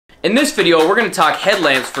In this video, we're going to talk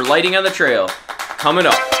headlamps for lighting on the trail. Coming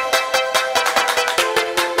up.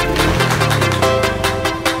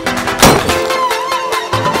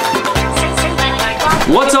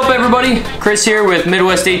 What's up, everybody? Chris here with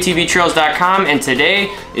midwestatv and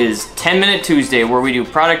today is 10-Minute Tuesday, where we do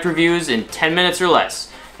product reviews in 10 minutes or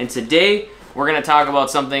less. And today we're going to talk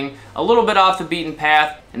about something a little bit off the beaten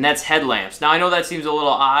path, and that's headlamps. Now I know that seems a little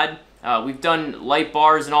odd. We've done light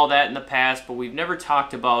bars and all that in the past, but we've never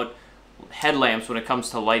talked about headlamps when it comes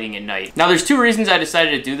to lighting at night. Now there's two reasons I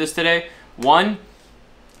decided to do this today. One,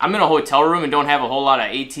 I'm in a hotel room and don't have a whole lot of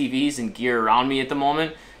ATVs and gear around me at the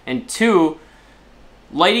moment. And two,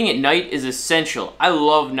 lighting at night is essential. I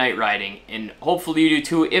love night riding, and hopefully you do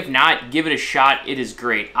too. If not, give it a shot. It is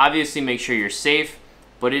great. Obviously, make sure you're safe,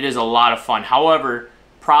 but it is a lot of fun. However,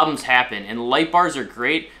 problems happen, and light bars are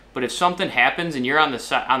great, but if something happens and you're on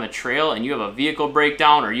the trail and you have a vehicle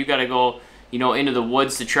breakdown, or you got to go, into the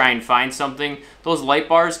woods to try and find something, those light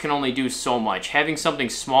bars can only do so much. Having something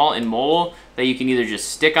small and mobile that you can either just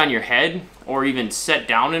stick on your head or even set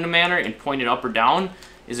down in a manner and point it up or down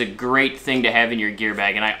is a great thing to have in your gear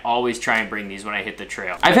bag, and I always try and bring these when I hit the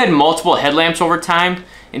trail. I've had multiple headlamps over time.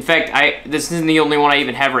 In fact, this isn't the only one I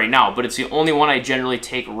even have right now, but it's the only one I generally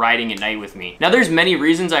take riding at night with me. Now there's many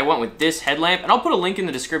reasons I went with this headlamp, and I'll put a link in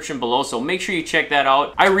the description below, so make sure you check that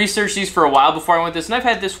out. I researched these for a while before I went this, and I've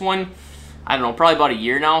had this one, I don't know, probably about a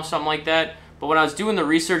year now, something like that. But when I was doing the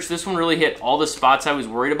research, this one really hit all the spots I was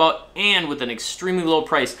worried about, and with an extremely low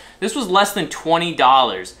price. This was less than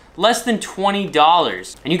 $20. Less than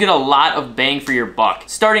 $20, and you get a lot of bang for your buck.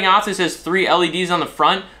 Starting off, this has 3 LEDs on the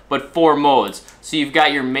front, but 4 modes. So you've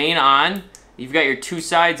got your main on, you've got your 2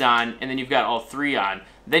 sides on, and then you've got all 3 on.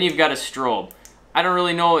 Then you've got a strobe. I don't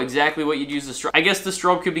really know exactly what you'd use the strobe. I guess the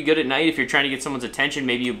strobe could be good at night if you're trying to get someone's attention.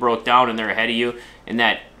 Maybe you broke down and they're ahead of you, and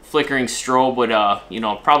that flickering strobe would,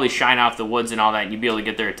 probably shine off the woods and all that, and you'd be able to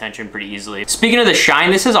get their attention pretty easily. Speaking of the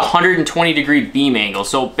shine, this has a 120-degree beam angle,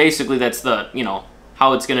 so basically that's the,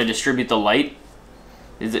 how it's going to distribute the light.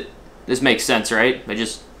 This makes sense, right?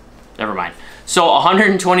 Never mind. So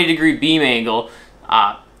 120-degree beam angle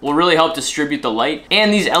will really help distribute the light,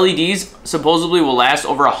 and these LEDs supposedly will last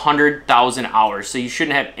over 100,000 hours, so you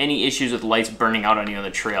shouldn't have any issues with lights burning out on you on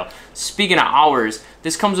the trail. Speaking of hours,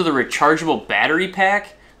 this comes with a rechargeable battery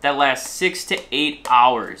pack that lasts 6 to 8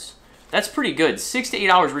 hours. That's pretty good. 6 to 8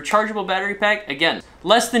 hours, rechargeable battery pack, again,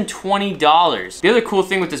 less than $20. The other cool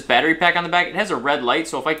thing with this battery pack on the back, it has a red light,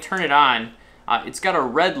 so if I turn it on, it's got a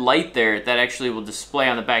red light there that actually will display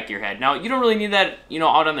on the back of your head. Now, you don't really need that,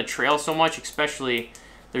 out on the trail so much, especially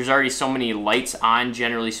there's already so many lights on,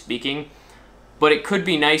 generally speaking. But it could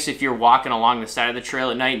be nice if you're walking along the side of the trail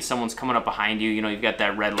at night and someone's coming up behind you, you've got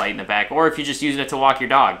that red light in the back, or if you're just using it to walk your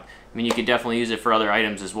dog. I mean, you could definitely use it for other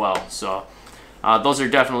items as well, so those are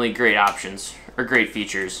definitely great options, or great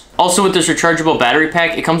features. Also with this rechargeable battery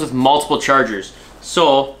pack, it comes with multiple chargers.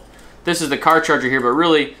 So this is the car charger here, but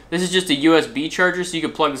really this is just a USB charger, so you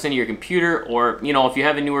can plug this into your computer, or if you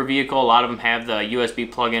have a newer vehicle, a lot of them have the USB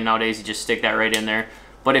plug-in nowadays, you just stick that right in there.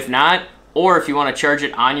 But if not, or if you want to charge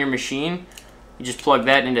it on your machine, you just plug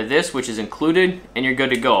that into this, which is included, and you're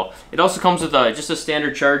good to go. It also comes with just a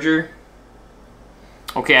standard charger.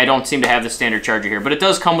 Okay, I don't seem to have the standard charger here, but it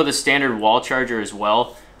does come with a standard wall charger as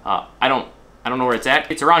well. I don't know where it's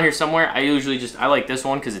at. It's around here somewhere. I like this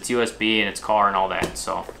one because it's USB and it's car and all that.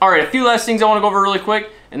 So, all right, a few last things I want to go over really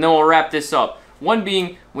quick, and then we'll wrap this up. One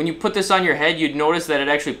being, when you put this on your head, you'd notice that it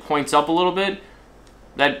actually points up a little bit.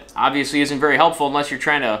 That obviously isn't very helpful unless you're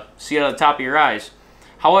trying to see it out of the top of your eyes.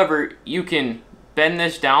 However, you can bend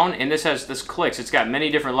this down, and this clicks. It's got many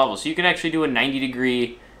different levels, so you can actually do a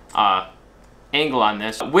 90-degree angle on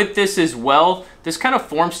this. With this as well, this kind of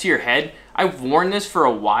forms to your head. I've worn this for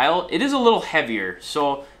a while. It is a little heavier,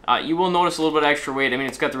 so you will notice a little bit of extra weight. I mean,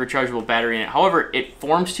 it's got the rechargeable battery in it. However, it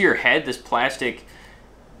forms to your head. This plastic,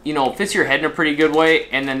 fits your head in a pretty good way.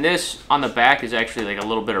 And then this on the back is actually like a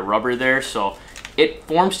little bit of rubber there, so it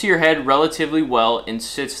forms to your head relatively well and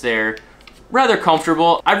sits there rather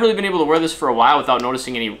comfortable. I've really been able to wear this for a while without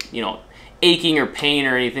noticing any, aching or pain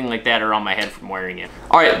or anything like that around my head from wearing it.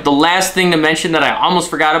 All right, the last thing to mention that I almost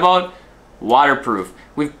forgot about, waterproof.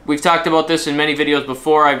 We've talked about this in many videos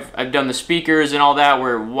before. I've done the speakers and all that,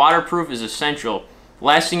 where waterproof is essential.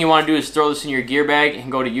 Last thing you want to do is throw this in your gear bag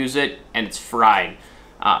and go to use it, and it's fried.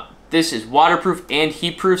 This is waterproof and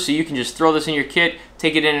heat proof, so you can just throw this in your kit,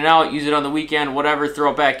 take it in and out, use it on the weekend, whatever,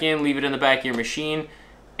 throw it back in, leave it in the back of your machine,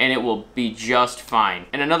 and it will be just fine.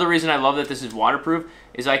 And another reason I love that this is waterproof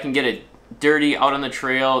is I can get it dirty out on the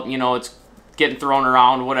trail, it's getting thrown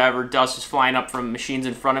around, whatever, dust is flying up from machines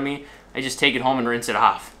in front of me. I just take it home and rinse it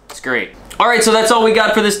off. It's great. All right, so that's all we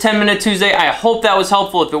got for this 10-minute Tuesday. I hope that was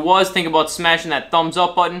helpful. If it was, think about smashing that thumbs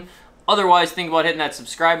up button. Otherwise, think about hitting that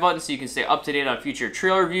subscribe button so you can stay up to date on future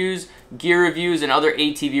trail reviews, gear reviews, and other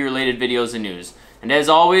ATV related videos and news. And as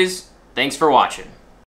always, thanks for watching.